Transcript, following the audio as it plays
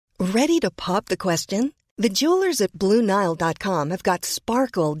Ready to pop the question? The jewelers at BlueNile.com have got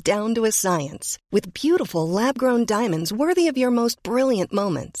sparkle down to a science with beautiful lab-grown diamonds worthy of your most brilliant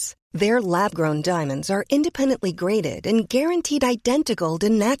moments. Their lab-grown diamonds are independently graded and guaranteed identical to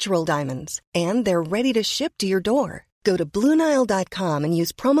natural diamonds, and they're ready to ship to your door. Go to BlueNile.com and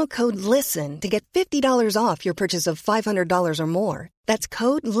use promo code LISTEN to get $50 off your purchase of $500 or more. That's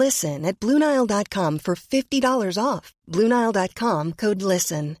code LISTEN at BlueNile.com for $50 off. BlueNile.com, code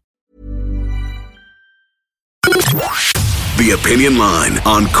LISTEN. The Opinion Line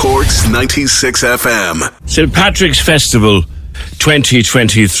on Cork's 96 FM. St. Patrick's Festival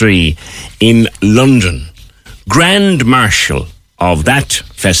 2023 in London. Grand Marshal of that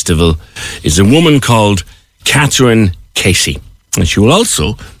festival is a woman called Catherine Casey. And she will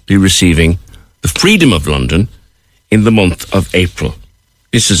also be receiving the Freedom of London in the month of April.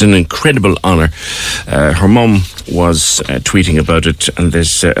 This is an incredible honour. Her mum was tweeting about it, and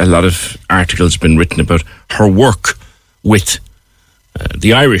there's a lot of articles been written about her work with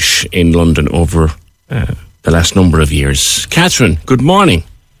the Irish in London over the last number of years. Catherine, good morning.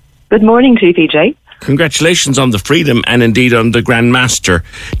 Good morning to you, PJ. Congratulations on the Freedom and indeed on the Grand Master.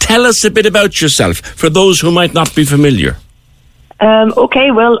 Tell us a bit about yourself for those who might not be familiar.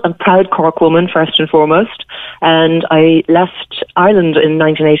 Okay, well, I'm a proud Cork woman, first and foremost, and I left Ireland in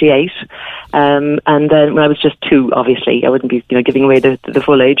 1988, and then when I was just 2, obviously, I wouldn't be giving away the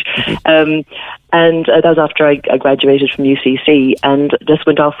full age, and that was after I graduated from UCC, and just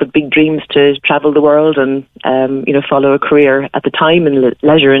went off with big dreams to travel the world and, follow a career at the time in the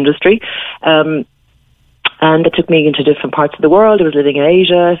leisure industry. And it took me into different parts of the world. I was living in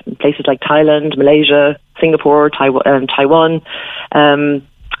Asia, in places like Thailand, Malaysia, Singapore, Taiwan,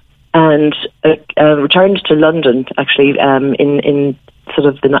 and returned to London, actually, in sort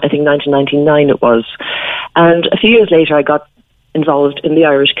of, I think 1999 it was. And a few years later, I got involved in the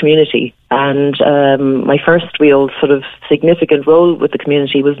Irish community. And my first real sort of significant role with the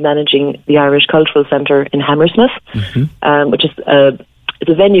community was managing the Irish Cultural Centre in Hammersmith, which is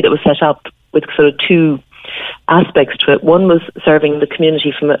it's a venue that was set up with sort of 2 aspects to it. One was serving the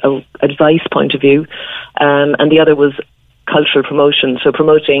community from an advice point of view, and the other was cultural promotion, so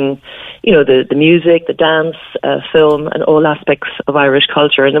promoting, the music, the dance, film, and all aspects of Irish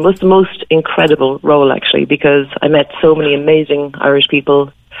culture. And it was the most incredible role, actually, because I met so many amazing Irish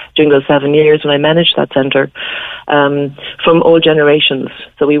people during those 7 years when I managed that centre, from all generations.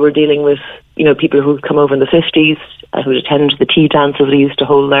 So we were dealing with, people who'd come over in the 50s, who'd attend the tea dances we used to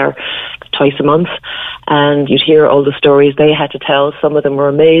hold there twice a month, and you'd hear all the stories they had to tell. Some of them were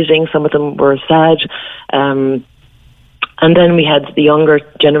amazing, some of them were sad, and then we had the younger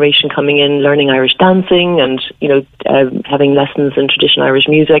generation coming in, learning Irish dancing and, having lessons in traditional Irish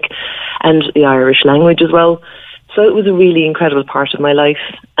music and the Irish language as well. So it was a really incredible part of my life.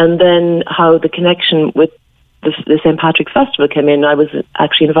 And then how the connection with the St. Patrick's Festival came in, I was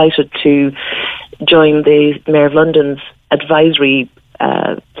actually invited to join the Mayor of London's advisory,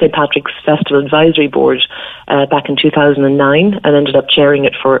 St. Patrick's Festival Advisory Board back in 2009, and ended up chairing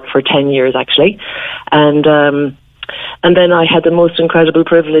it for 10 years, actually. And then I had the most incredible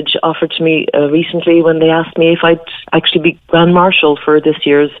privilege offered to me recently when they asked me if I'd actually be Grand Marshal for this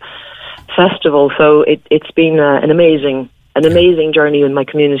year's festival. So it's been an amazing journey in my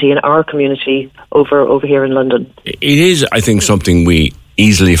community and our community over here in London. It is, I think, something we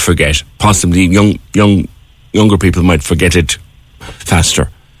easily forget. Possibly younger people might forget it faster.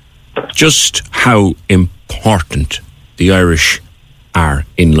 Just how important the Irish are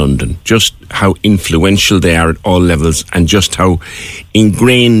in London, just how influential they are at all levels, and just how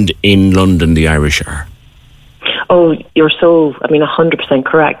ingrained in London the Irish are. Oh, you're 100%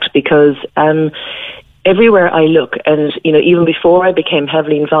 correct, because everywhere I look, and even before I became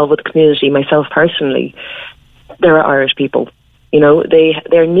heavily involved with the community myself personally, there are Irish people.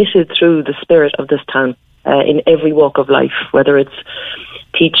 They're knitted through the spirit of this town in every walk of life, whether it's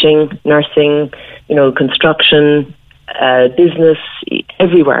teaching, nursing, construction, business,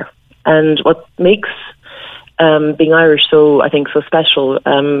 everywhere. And what makes being Irish so special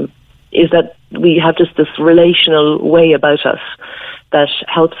is that we have just this relational way about us that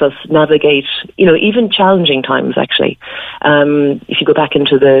helps us navigate, even challenging times, actually. If you go back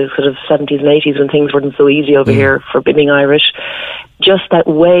into the sort of 70s and 80s when things weren't so easy over here for being Irish, just that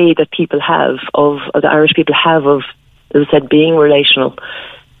way that the Irish people have of, as I said, being relational,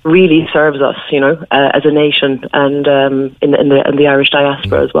 really serves us, as a nation, and in the Irish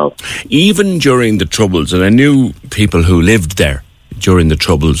diaspora as well. Even during the Troubles, and I knew people who lived there during the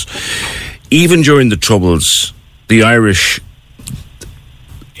Troubles, even during the Troubles, the Irish,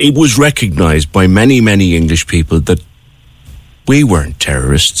 it was recognised by many, many English people that We weren't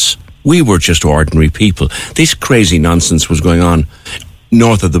terrorists. We were just ordinary people. This crazy nonsense was going on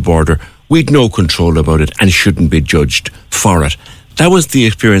north of the border. We'd no control about it and shouldn't be judged for it. That was the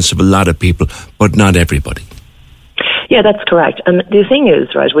experience of a lot of people, but not everybody. Yeah, that's correct. And the thing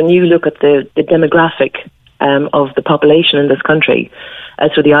is, right, when you look at the demographic of the population in this country,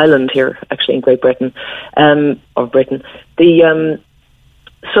 so the island here, actually in Great Britain, or Britain,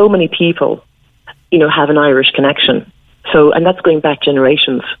 so many people, have an Irish connection. So, and that's going back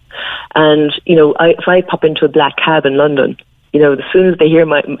generations. And, if I pop into a black cab in London, as soon as they hear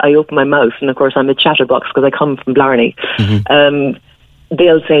I open my mouth, and of course I'm a chatterbox because I come from Blarney,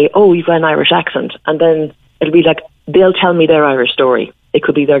 they'll say, "Oh, you've got an Irish accent," and then it'll be like they'll tell me their Irish story. It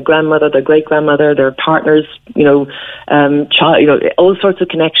could be their grandmother, their great grandmother, their partners, child, all sorts of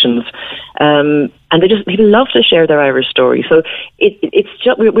connections, and people love to share their Irish story. So it's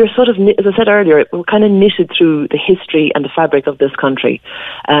just we're sort of, as I said earlier, we're kind of knitted through the history and the fabric of this country.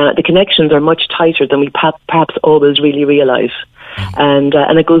 The connections are much tighter than we perhaps always really realise, and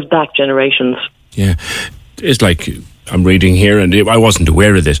it goes back generations. Yeah, it's like, I'm reading here, and I wasn't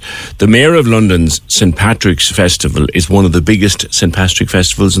aware of this. The Mayor of London's St. Patrick's Festival is one of the biggest St. Patrick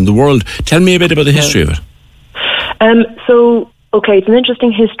festivals in the world. Tell me a bit about the history of it. It's an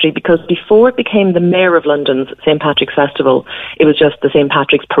interesting history because before it became the Mayor of London's St. Patrick's Festival, it was just the St.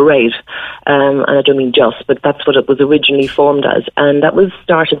 Patrick's Parade. And I don't mean just, but that's what it was originally formed as. And that was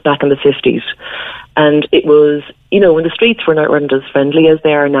started back in the 50s. And it was, when the streets weren't as friendly as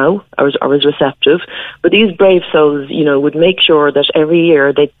they are now, or as receptive. But these brave souls, would make sure that every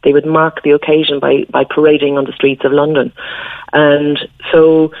year they would mark the occasion by parading on the streets of London. And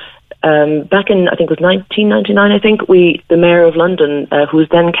so back in, I think it was 1999, the Mayor of London, who was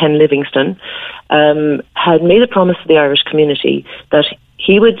then Ken Livingstone, had made a promise to the Irish community that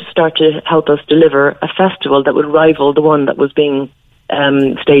he would start to help us deliver a festival that would rival the one that was being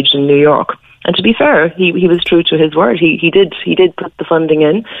staged in New York. And to be fair, he was true to his word. He did put the funding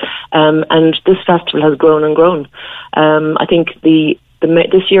in, and this festival has grown and grown. I think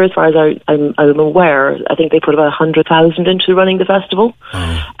this year, as far as I'm aware, I think they put about 100,000 into running the festival,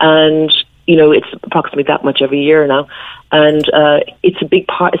 and it's approximately that much every year now. And it's a big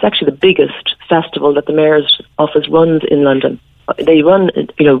part. It's actually the biggest festival that the Mayor's office runs in London. They run,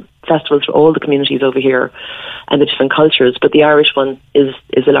 festivals for all the communities over here and the different cultures, but the Irish one is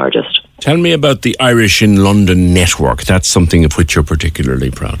the largest. Tell me about the Irish in London network. That's something of which you're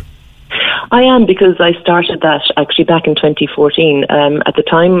particularly proud. I am, because I started that actually back in 2014, at the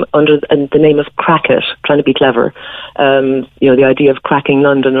time under the name of Crack It, trying to be clever, the idea of cracking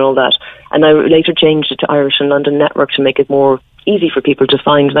London and all that. And I later changed it to Irish in London Network to make it more easy for people to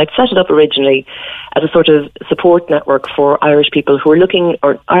find. And I'd set it up originally as a sort of support network for Irish people who were looking,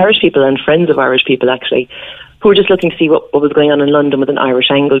 or Irish people and friends of Irish people actually, who were just looking to see what was going on in London with an Irish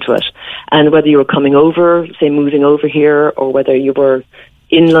angle to it. And whether you were coming over, say moving over here, or whether you were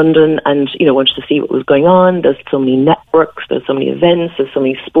in London and, wanted to see what was going on. There's so many networks, there's so many events, there's so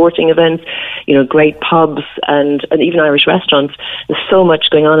many sporting events, great pubs and even Irish restaurants. There's so much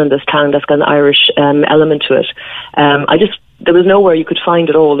going on in this town that's got an Irish element to it. There was nowhere you could find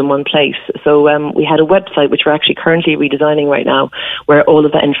it all in one place. So we had a website, which we're actually currently redesigning right now, where all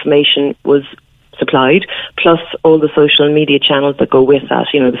of that information was supplied, plus all the social media channels that go with that,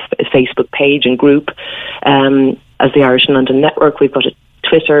 the Facebook page and group. As the Irish in London Network, we've got a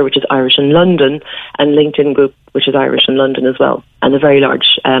Twitter, which is Irish in London, and LinkedIn group, which is Irish in London as well, and a very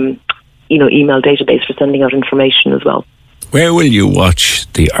large, email database for sending out information as well. Where will you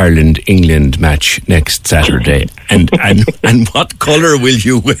watch the Ireland-England match next Saturday? And what colour will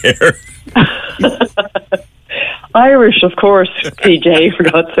you wear? Irish, of course, PJ, for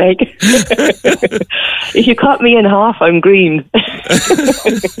God's sake. If you cut me in half, I'm green.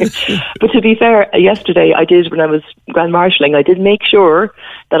 But to be fair, yesterday I did, when I was Grand Marshalling, I did make sure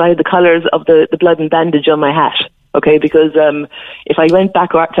that I had the colours of the blood and bandage on my hat. Okay, because if I went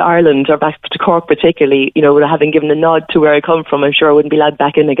back to Ireland, or back to Cork particularly, having given a nod to where I come from, I'm sure I wouldn't be allowed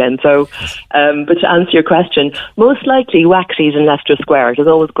back in again. So, but to answer your question, most likely Waxy's in Leicester Square. There's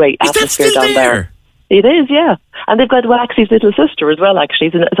always great atmosphere down there. It is, yeah. And they've got Waxy's little sister as well,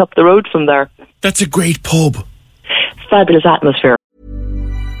 actually. It's up the road from there. That's a great pub. Fabulous atmosphere.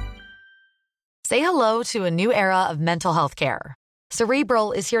 Say hello to a new era of mental health care.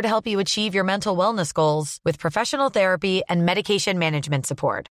 Cerebral is here to help you achieve your mental wellness goals with professional therapy and medication management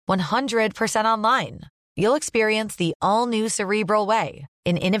support. 100% online. You'll experience the all-new Cerebral Way,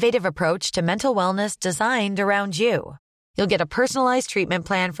 an innovative approach to mental wellness designed around you. You'll get a personalized treatment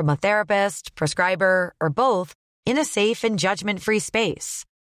plan from a therapist, prescriber, or both in a safe and judgment-free space.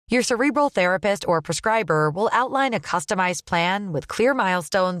 Your Cerebral therapist or prescriber will outline a customized plan with clear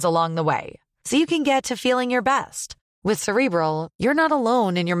milestones along the way, so you can get to feeling your best. With Cerebral, you're not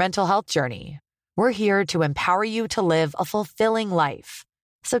alone in your mental health journey. We're here to empower you to live a fulfilling life.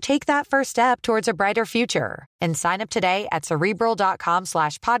 So take that first step towards a brighter future and sign up today at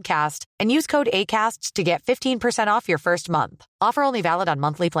Cerebral.com/podcast and use code ACAST to get 15% off your first month. Offer only valid on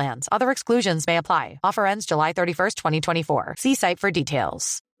monthly plans. Other exclusions may apply. Offer ends July 31st, 2024. See site for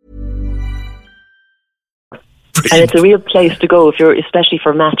details. And it's a real place to go especially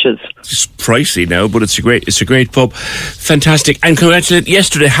for matches. It's pricey now, but it's a great pub. Fantastic. And congratulations.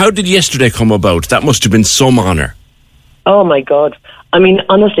 Yesterday, how did yesterday come about? That must have been some honour. Oh my God. I mean,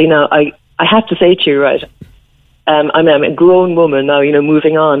 honestly now, I have to say to you, right, I'm a grown woman now,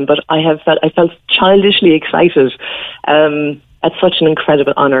 moving on, but I felt childishly excited at such an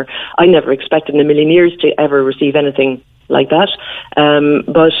incredible honour. I never expected in a million years to ever receive anything like that.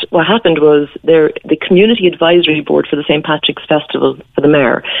 But what happened was the Community Advisory Board for the St. Patrick's Festival for the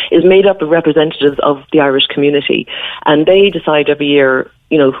Mayor is made up of representatives of the Irish community, and they decide every year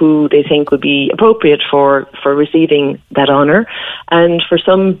who they think would be appropriate for receiving that honour. And for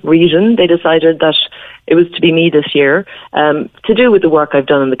some reason, they decided that it was to be me this year, to do with the work I've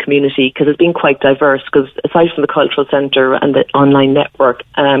done in the community, because it's been quite diverse, because aside from the Cultural Centre and the online network,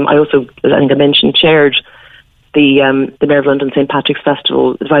 I also, as I mentioned, chaired the Mayor of London St. Patrick's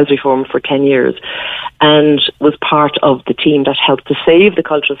Festival Advisory Forum for 10 years and was part of the team that helped to save the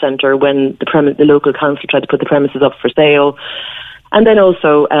Cultural Centre when the local council tried to put the premises up for sale. And then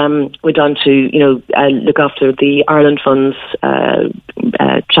also went on to, look after the Ireland Funds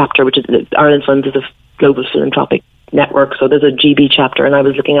chapter, which is Ireland Funds is a global philanthropic network. So there's a GB chapter, and I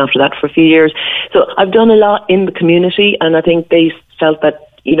was looking after that for a few years. So I've done a lot in the community, and I think they felt that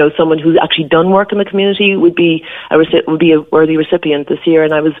someone who's actually done work in the community would be a worthy recipient this year,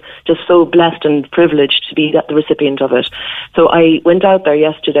 and I was just so blessed and privileged to be the recipient of it. So I went out there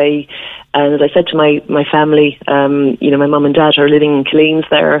yesterday, and as I said to my family, my mum and dad are living in Killeens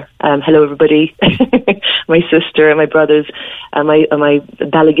there. Hello, everybody. My sister and my brothers and my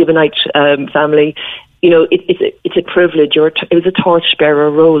Ballygibbonite family. It's a privilege. It was a torchbearer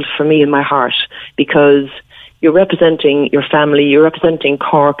role for me in my heart, because you're representing your family, you're representing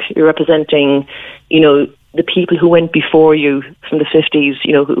Cork, you're representing, the people who went before you from the 50s,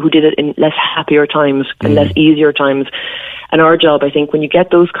 who did it in less happier times and less easier times. And our job, I think, when you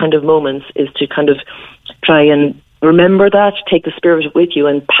get those kind of moments, is to kind of try and remember that, take the spirit with you,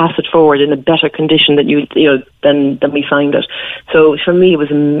 and pass it forward in a better condition than than we find it. So for me, it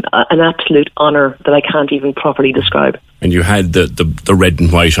was an absolute honour that I can't even properly describe. And you had the red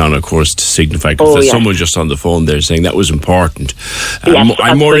and white on, of course, to signify, because there's someone just on the phone there saying that was important. Yes,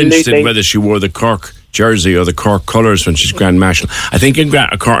 I'm more interested in whether she wore the Cork jersey or the Cork colours when she's Grand Marshal. I think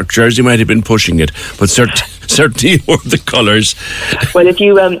a Cork jersey might have been pushing it, but certainly wore the colours. Well, if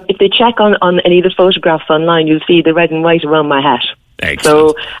they check on any of the photographs online, you'll see the red and white around my hat. Excellent.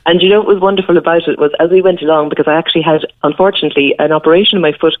 So, and what was wonderful about it was, as we went along, because I actually had, unfortunately, an operation in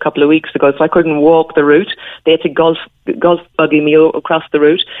my foot a couple of weeks ago, so I couldn't walk the route. They had to golf buggy me across the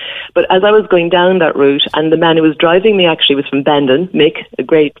route. But as I was going down that route, and the man who was driving me actually was from Bandon, Mick, a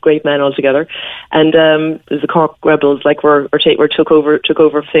great man altogether, and there's the Cork Rebels, took over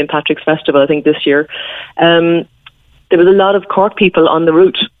St. Patrick's Festival, I think, this year. There was a lot of Cork people on the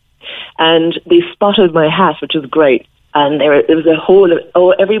route, and they spotted my hat, which was great. And there was a whole,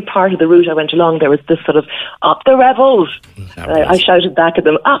 every part of the route I went along, there was this sort of, "Up the rebels!" I shouted back at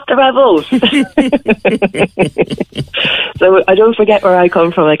them, "Up the rebels!" So I don't forget where I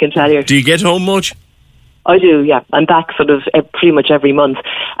come from, I can tell you. Do you get home much? I do, yeah. I'm back sort of pretty much every month.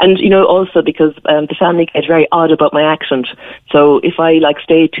 And, also because the family get very odd about my accent. So if I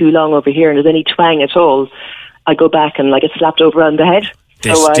stay too long over here and there's any twang at all, I go back and get slapped over on the head. I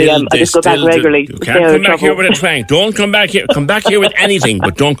just go back regularly. You can't come back here with a twang. Don't come back here. Come back here with anything,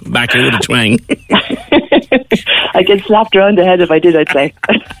 but don't come back here with a twang. I get slapped around the head if I did, I'd say.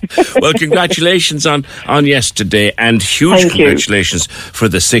 Well, congratulations on yesterday, and huge congratulations for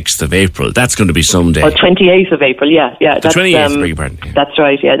the 6th of April. That's going to be someday. 28th of April, yeah. The 28th, beg your pardon. Yeah. That's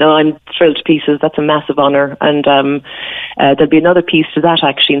right, yeah. No, I'm thrilled to pieces. That's a massive honour. And there'll be another piece to that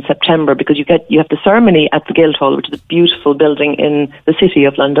actually in September, because you have the ceremony at the Guildhall, which is a beautiful building in the City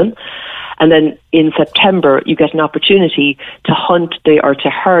of London. And then in September, you get an opportunity to hunt or to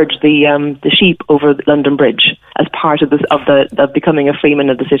herd the sheep over the London Bridge as part of becoming a freeman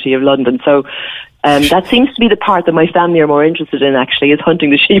of the City of London. So that seems to be the part that my family are more interested in, actually, is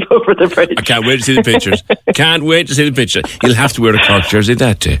hunting the sheep over the bridge. I can't wait to see the pictures. Can't wait to see the picture. You'll have to wear a Cork jersey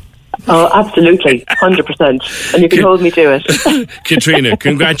that day. Oh, absolutely, 100%. And you can hold me to it. Katrina,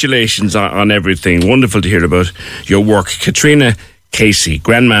 congratulations on everything. Wonderful to hear about your work. Katrina Casey,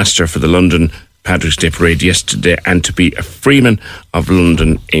 Grandmaster for the London Patrick's Day Parade yesterday, and to be a Freeman of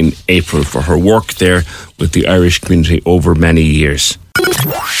London in April for her work there with the Irish community over many years.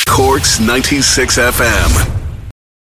 Cork's 96 FM.